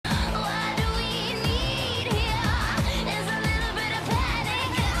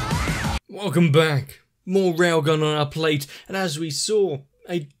Welcome back. More railgun on our plate, and as we saw,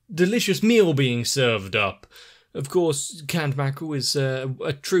 a delicious meal being served up. Of course, canned mackerel is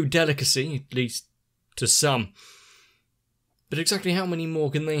a true delicacy, at least to some. But exactly how many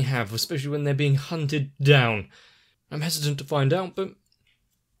more can they have, especially when they're being hunted down? I'm hesitant to find out, but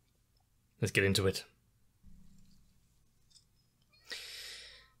let's get into it.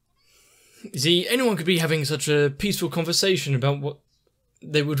 See, anyone could be having such a peaceful conversation about what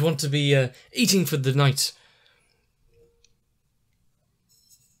they would want to be eating for the night.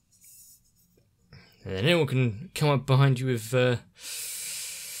 And then anyone can come up behind you with,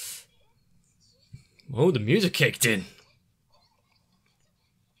 oh, the music kicked in.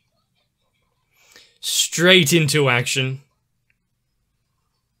 Straight into action.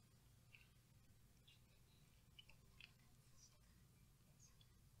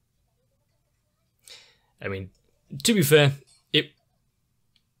 I mean, to be fair,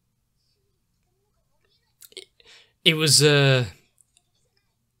 it was, at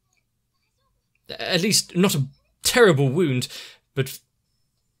least not a terrible wound, but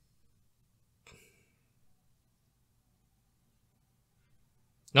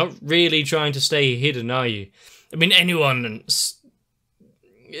not really trying to stay hidden, are you? I mean, anyone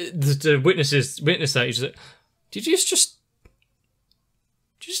the witness that. Is that, did you just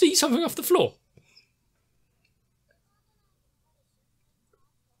eat something off the floor?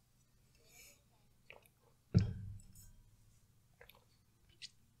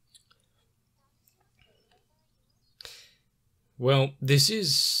 Well, this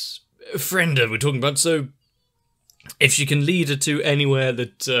is Frenda we're talking about, so if she can lead her to anywhere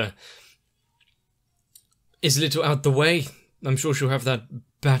that is a little out the way, I'm sure she'll have that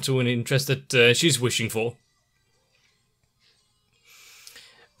battle and interest that she's wishing for.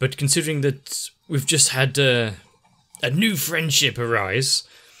 But considering that we've just had a new friendship arise,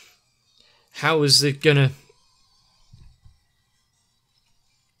 how is it gonna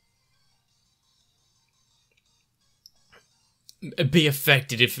be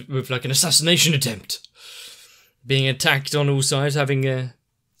affected if with like an assassination attempt? Being attacked on all sides, having a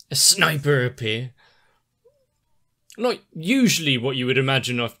sniper appear. Not usually what you would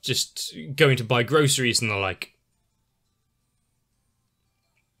imagine of just going to buy groceries and the like.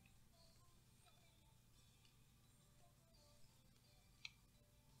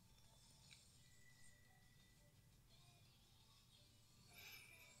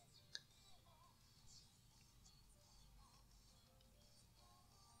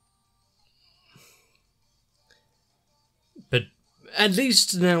 But at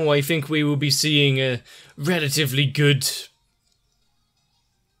least now I think we will be seeing a relatively good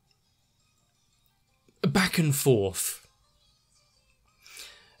back and forth.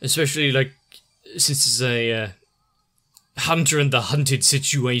 Especially, like, since it's a hunter and the hunted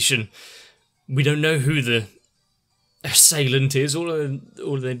situation, we don't know who the assailant is. All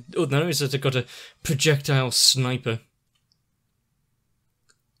they know is that they've got a projectile sniper.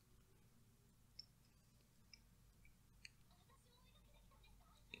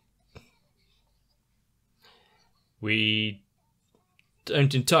 We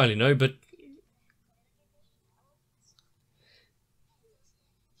don't entirely know, but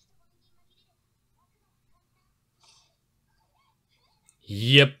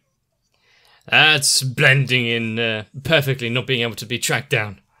yep, that's blending in perfectly, not being able to be tracked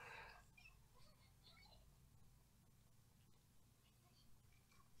down.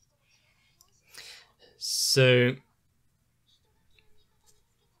 So,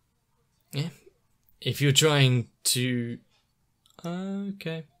 yeah. If you're trying to...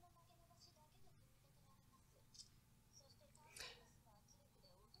 okay.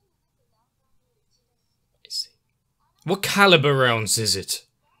 I see. What caliber rounds is it?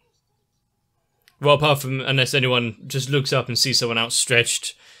 Well, apart from, unless anyone just looks up and sees someone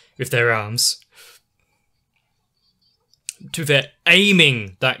outstretched with their arms. To be fair,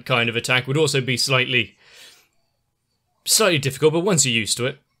 aiming that kind of attack would also be slightly difficult, but once you're used to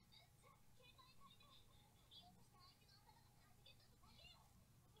it.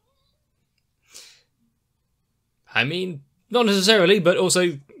 I mean, not necessarily, but also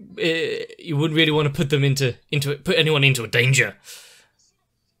you wouldn't really want to put them put anyone into a danger.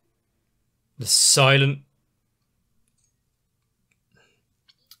 The silent.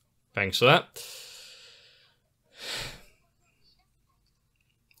 Thanks for that.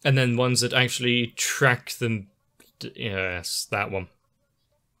 And then ones that actually track them. Yes, that one.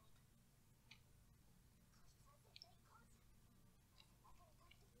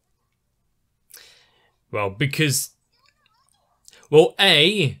 Well, because... well,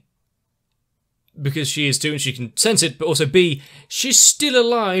 A, because she is too and she can sense it, but also B, she's still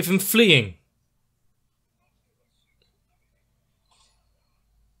alive and fleeing.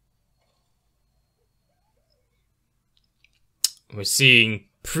 We're seeing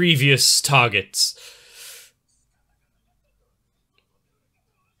previous targets.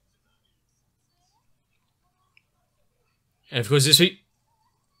 And of course, it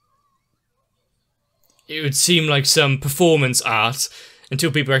would seem like some performance art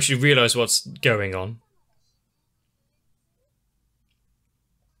until people actually realise what's going on.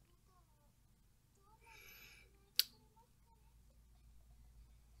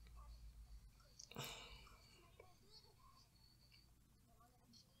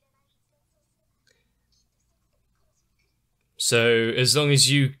 So, as long as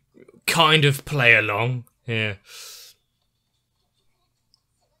you kind of play along, yeah.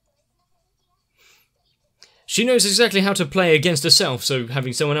 She knows exactly how to play against herself, so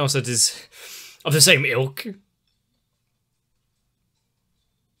having someone else that is of the same ilk.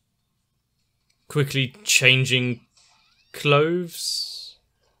 Quickly changing clothes.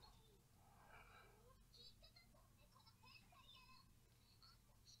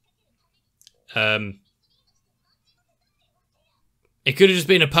 It could have just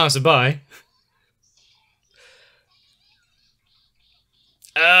been a passerby.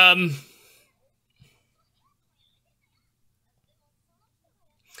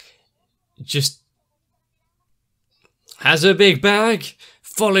 Just has a big bag,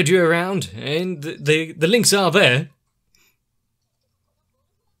 followed you around, and the links are there.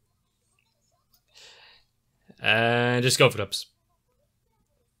 Just golf clubs.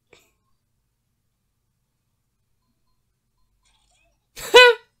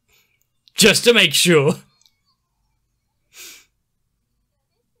 Just to make sure.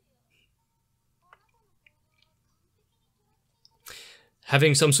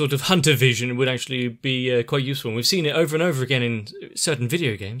 Having some sort of hunter vision would actually be quite useful. We've seen it over and over again in certain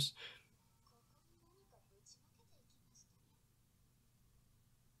video games.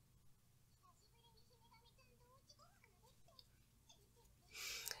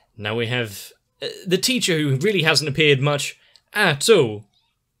 Now we have the teacher who really hasn't appeared much at all.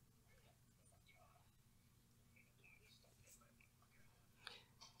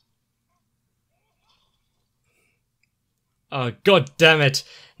 Oh, god damn it.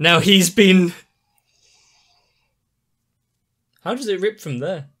 Now he's been... How does it rip from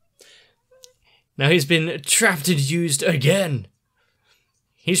there? Now he's been trapped and used again.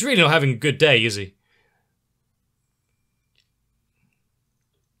 He's really not having a good day, is he?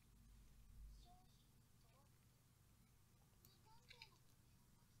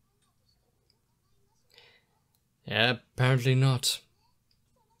 Yeah, apparently not.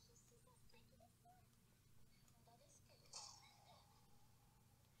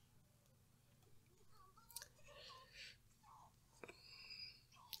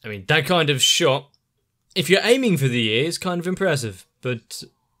 I mean, that kind of shot, if you're aiming for the ear, is kind of impressive, but...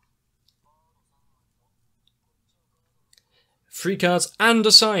 3 cards and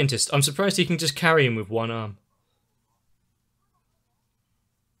a scientist. I'm surprised he can just carry him with one arm.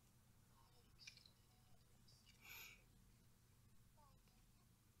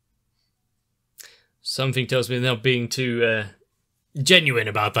 Something tells me they're not being too genuine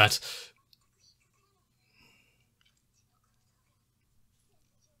about that.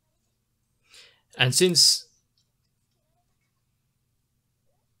 And since...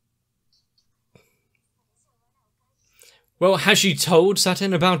 Well, has she told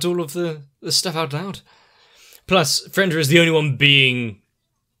Satin about all of the stuff out loud? Plus, Frenda is the only one being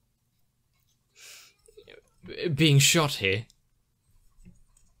shot here.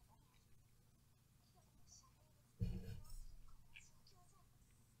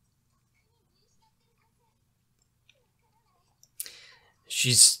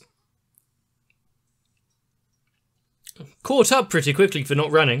 She's caught up pretty quickly for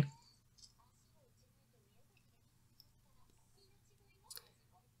not running.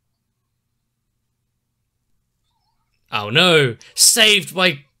 Oh no! Saved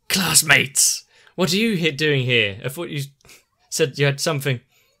by classmates! What are you doing here? I thought you said you had something.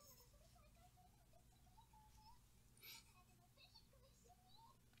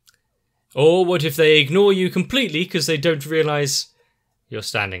 Or what if they ignore you completely because they don't realise you're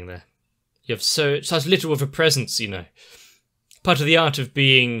standing there? You have such little of a presence, you know. Part of the art of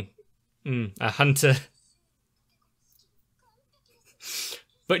being a hunter.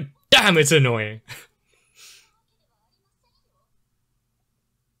 But damn, it's annoying.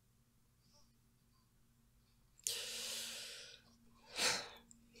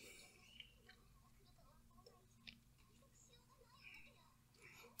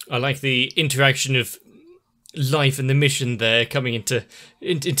 I like the interaction of life and the mission there coming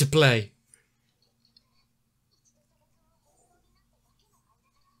into play.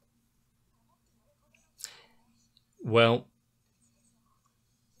 Well,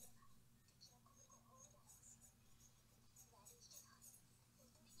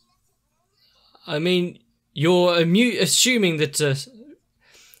 I mean, you're assuming that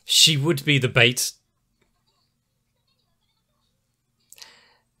she would be the bait.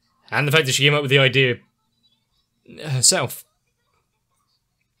 And the fact that she came up with the idea herself.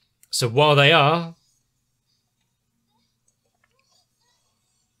 So while they are...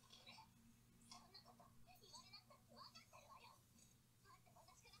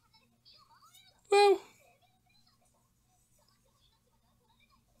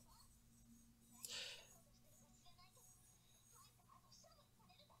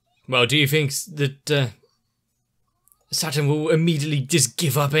 Well, do you think that Saturn will immediately just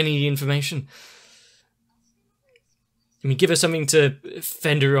give up any information? I mean, give her something to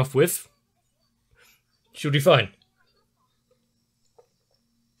fend her off with. She'll be fine.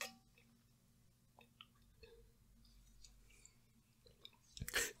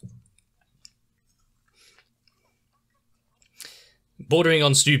 Bordering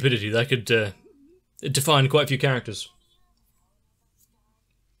on stupidity, that could define quite a few characters.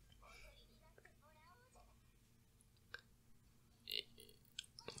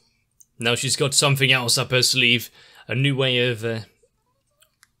 Now she's got something else up her sleeve, a new way of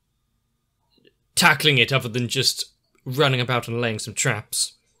tackling it other than just running about and laying some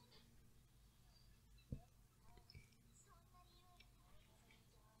traps.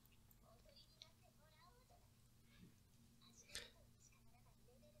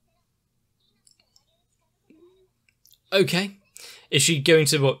 Okay. Is she going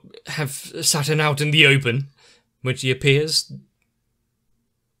to have Saturn out in the open when she appears?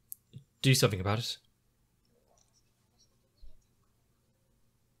 Do something about it.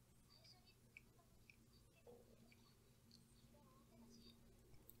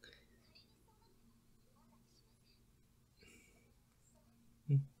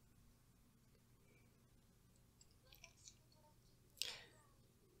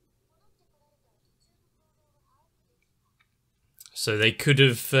 So they could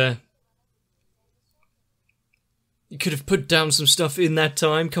have put down some stuff in that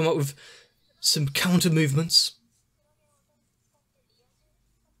time, come up with some counter movements.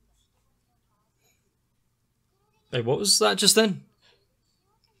 Hey, what was that just then?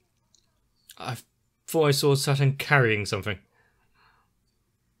 I thought I saw Saturn carrying something.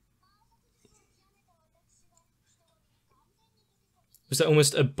 Was that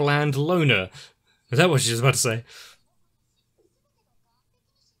almost a bland loner? Is that what she was about to say?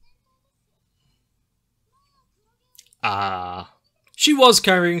 Ah, she was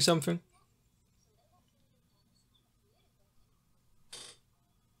carrying something.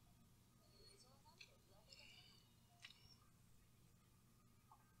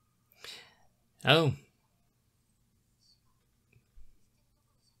 Oh.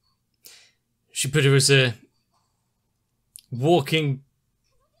 She put her as a walking...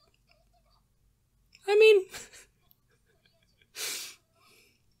 I mean...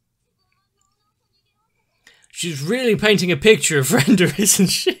 She's really painting a picture of Render, isn't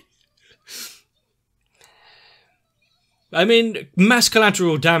she? I mean, mass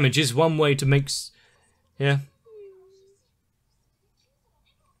collateral damage is one way to make... Yeah.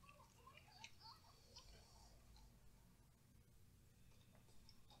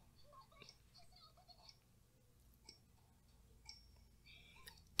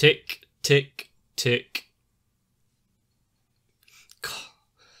 Tick, tick, tick. God.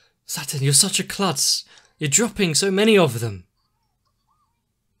 Saturn, you're such a klutz. You're dropping so many of them.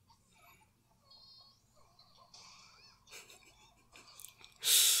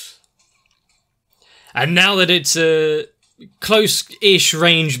 And now that it's a close-ish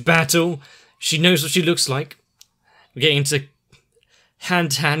range battle, she knows what she looks like. We're getting into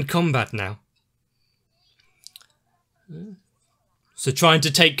hand-to-hand combat now. So trying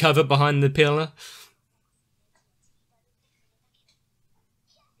to take cover behind the pillar.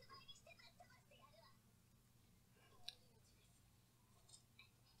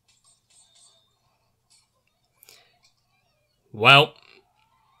 Well,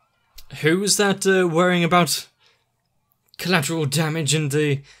 who was that worrying about collateral damage and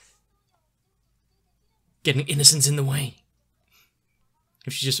getting innocents in the way?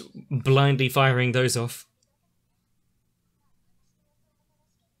 If she's just blindly firing those off.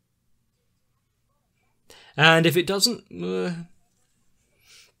 And if it doesn't...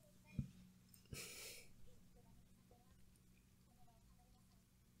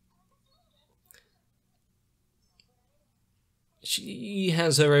 she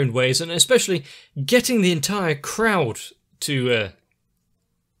has her own ways, and especially getting the entire crowd to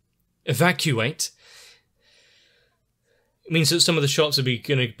evacuate means that some of the shops are going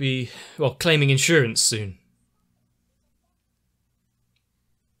to be, well, claiming insurance soon.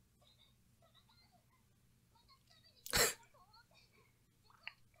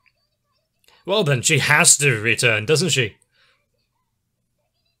 Well then, she has to return, doesn't she?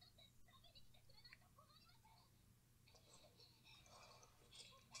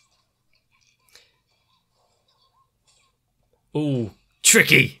 Ooh,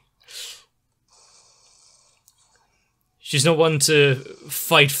 tricky. She's not one to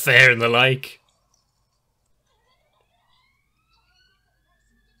fight fair and the like.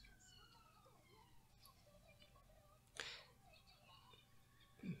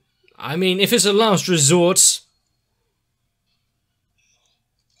 I mean, if it's a last resort...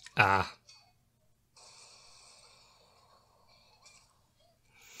 Ah.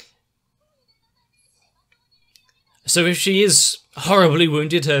 So if she is horribly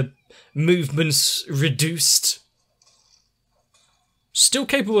wounded, her movement's reduced. Still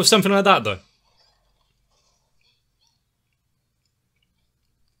capable of something like that, though.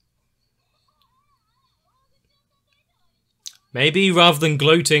 Maybe, rather than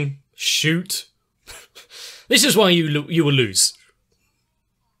gloating, shoot. This is why you will lose.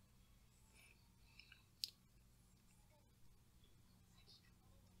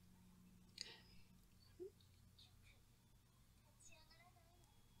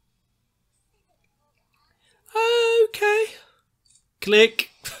 Okay. Click.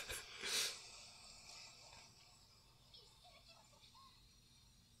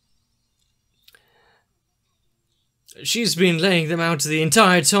 She's been laying them out the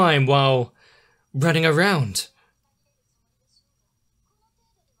entire time while running around.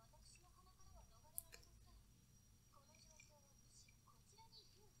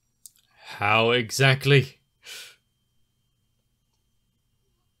 How exactly?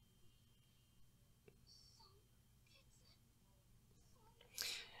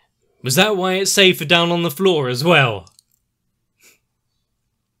 Was that why it's safer down on the floor as well?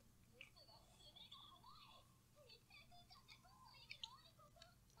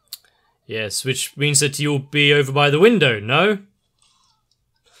 Yes, which means that you'll be over by the window, no?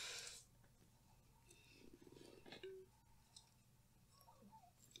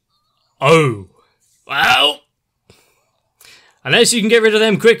 Oh. Well. Unless you can get rid of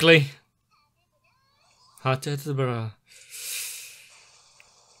them quickly.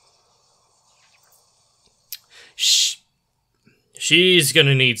 She's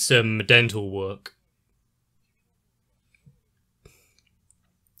gonna need some dental work.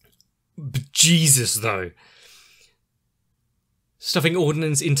 But Jesus, though. Stuffing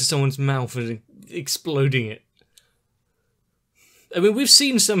ordnance into someone's mouth and exploding it. I mean, we've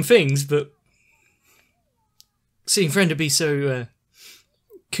seen some things, but seeing Brenda be so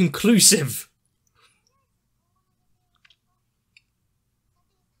conclusive.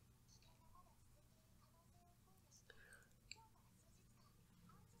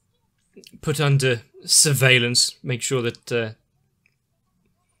 Put under surveillance, make sure that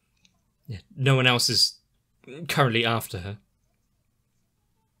no one else is currently after her.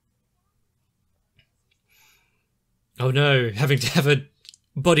 Oh no, having to have a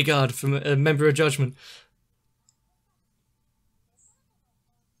bodyguard from a member of Judgment.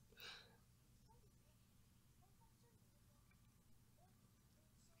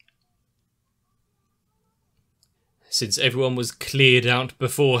 Since everyone was cleared out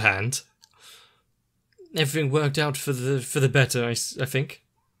beforehand, everything worked out for the better, I think.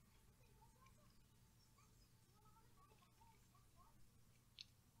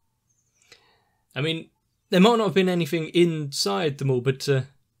 I mean, there might not have been anything inside the mall, but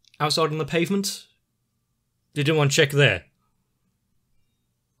outside on the pavement? They didn't want to check there.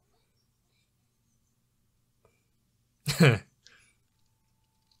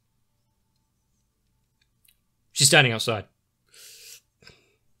 She's standing outside.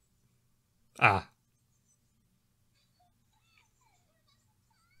 Ah.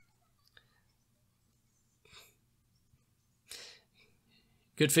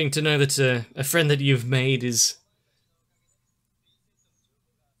 Good thing to know that a friend that you've made is...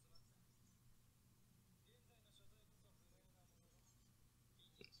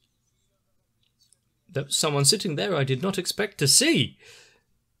 That someone sitting there I did not expect to see.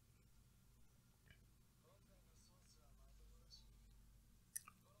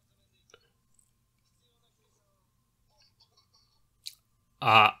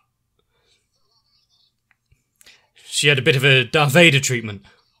 Ah. She had a bit of a Darth Vader treatment.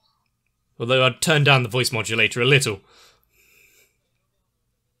 Although I'd turned down the voice modulator a little.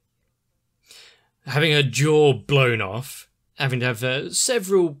 having her jaw blown off, having to have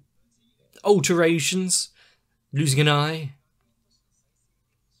several alterations, losing an eye.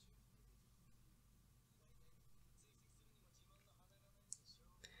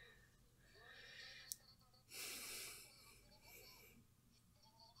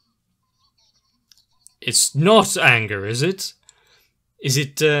 It's not anger, is it? Is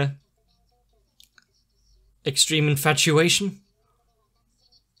it, extreme infatuation?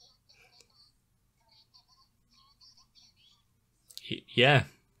 Yeah.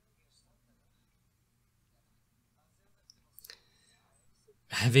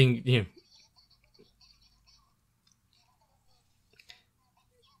 Having, you know...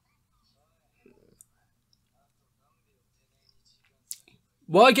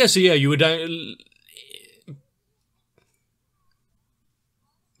 Well, I guess, yeah, you would...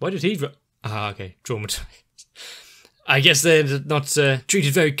 Why did he... okay, traumatized. I guess they're not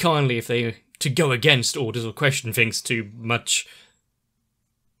treated very kindly if they to go against orders or question things too much.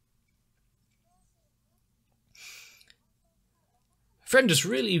 Friend has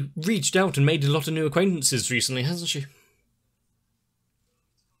really reached out and made a lot of new acquaintances recently, hasn't she?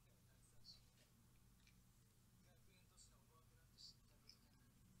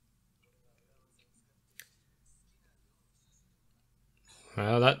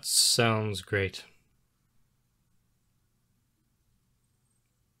 Well, that sounds great.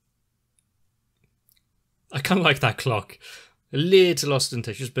 I kind of like that clock. A little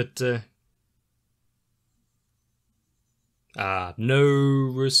ostentatious, but... no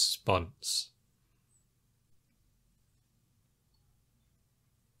response.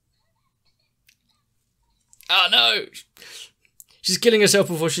 Oh no! She's killing herself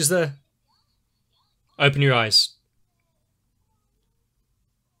before she's there. Open your eyes.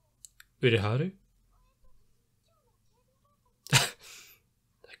 Udeharu?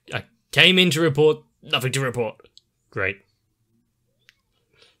 I came in to report, nothing to report. Great.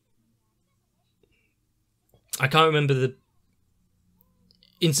 I can't remember the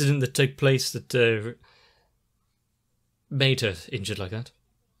incident that took place that made her injured like that.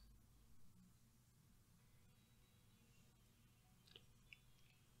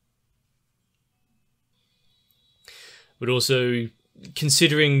 But also,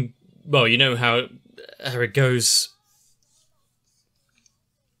 considering, well, you know how it goes.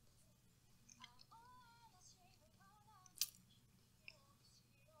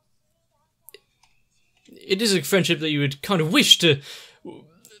 It is a friendship that you would kind of wish that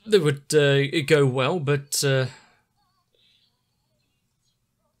would go well, but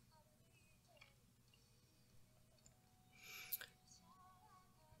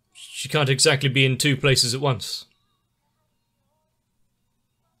she can't exactly be in two places at once.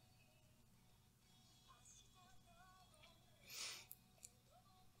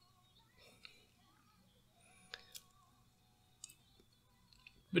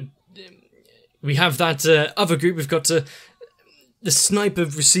 But we have that other group. We've got the sniper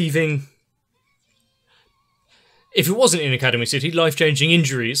receiving, if it wasn't in Academy City, life-changing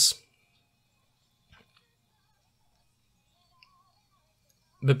injuries.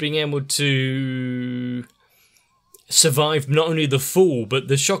 But being able to survive not only the fall, but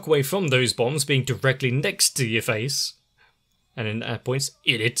the shockwave from those bombs being directly next to your face. And in at points,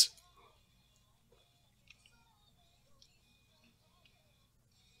 in it.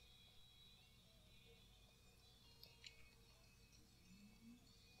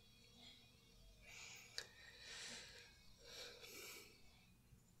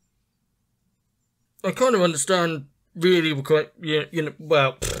 I kind of understand, really, you know,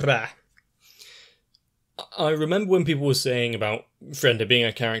 well, I remember when people were saying about Frenda being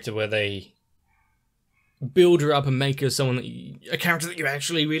a character where they build her up and make her a character that you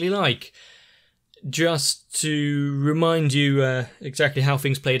actually really like, just to remind you exactly how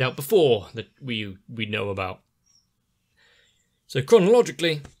things played out before that we know about. So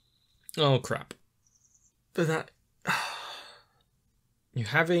chronologically, oh crap. But that... You're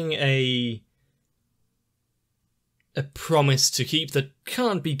having a promise to keep that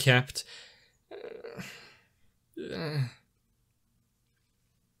can't be kept.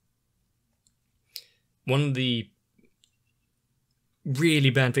 One of the really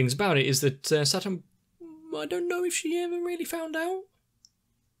bad things about it is that Saturn, I don't know if she ever really found out.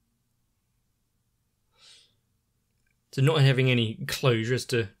 So not having any closure as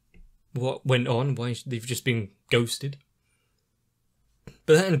to what went on, why they've just been ghosted.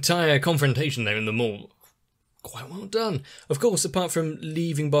 But that entire confrontation there in the mall, quite well done. Of course, apart from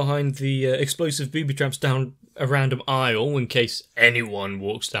leaving behind the explosive booby traps down a random aisle in case anyone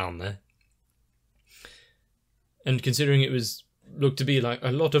walks down there. And considering it was look to be like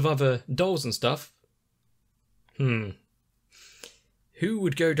a lot of other dolls and stuff. Who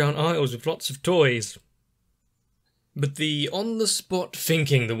would go down aisles with lots of toys? But the on-the-spot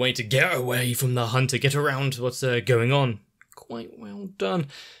thinking, the way to get away from the hunter, get around what's going on, quite well done.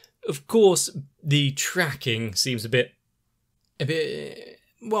 Of course, the tracking seems a bit...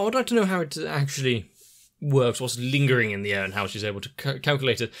 Well, I'd like to know how it actually works, what's lingering in the air and how she's able to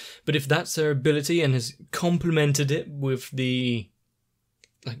calculate it. But if that's her ability and has complemented it with the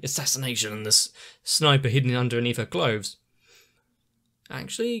assassination and the sniper hidden underneath her clothes,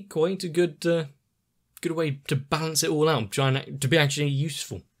 actually quite a good way to balance it all out, trying to be actually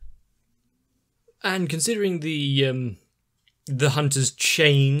useful. And considering the hunters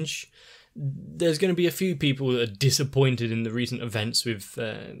change, there's going to be a few people that are disappointed in the recent events with,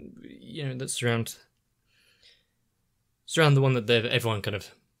 that surround the one that everyone kind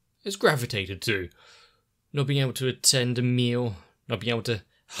of has gravitated to. Not being able to attend a meal, not being able to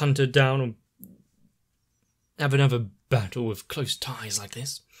hunt her down or have another battle with close ties like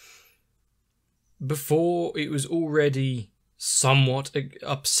this. Before, it was already somewhat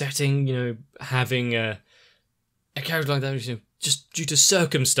upsetting, having a character like that, just due to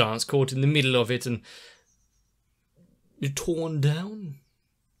circumstance, caught in the middle of it and torn down.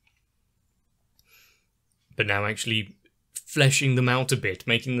 But now actually fleshing them out a bit,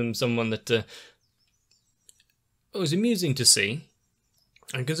 making them someone that was amusing to see.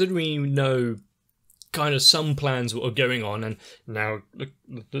 And considering we know kind of some plans what are going on, and now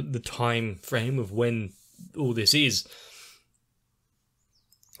the time frame of when all this is,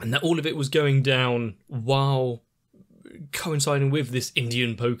 and that all of it was going down while coinciding with this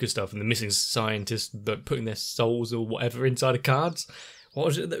Indian poker stuff and the missing scientists but putting their souls or whatever inside of cards. What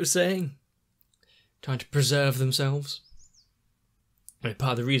was it that was saying? Trying to preserve themselves. And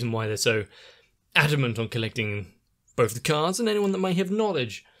part of the reason why they're so adamant on collecting both the cards and anyone that may have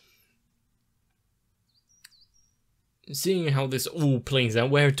knowledge. Seeing how this all plays out,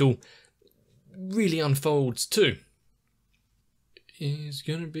 where it all really unfolds too, is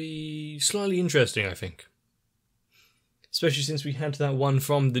going to be slightly interesting, I think. Especially since we had that one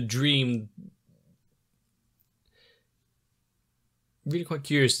from the dream. Really quite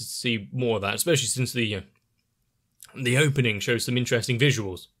curious to see more of that, especially since the opening shows some interesting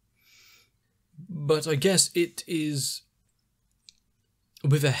visuals. But I guess it is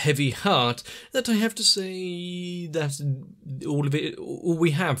with a heavy heart that I have to say that's all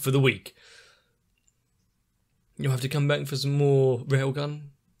we have for the week. You'll have to come back for some more Railgun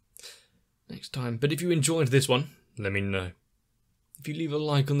next time. But if you enjoyed this one, let me know. If you leave a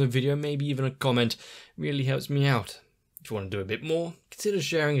like on the video, maybe even a comment, really helps me out. If you want to do a bit more, consider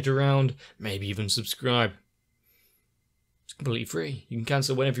sharing it around, maybe even subscribe. It's completely free. You can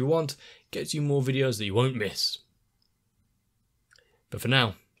cancel whenever you want. Gets you more videos that you won't miss. But for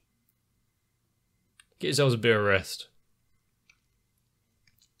now, get yourselves a bit of rest.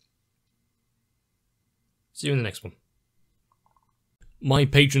 See you in the next one. My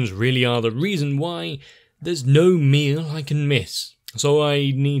patrons really are the reason why there's no meal I can miss. So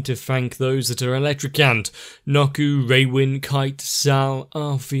I need to thank those that are Electricant, Noku, Raywin, Kite, Sal,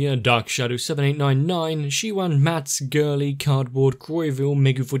 Arthea, Dark Shadow 7899, Shiwan, Mats, Girly, Cardboard, Croyville,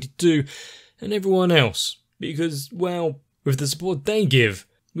 Megu42, and everyone else. Because, well, with the support they give,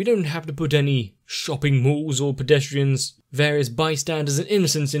 we don't have to put any shopping malls or pedestrians, various bystanders and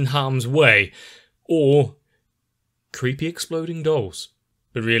innocents in harm's way, or creepy exploding dolls.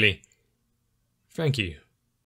 But really, thank you.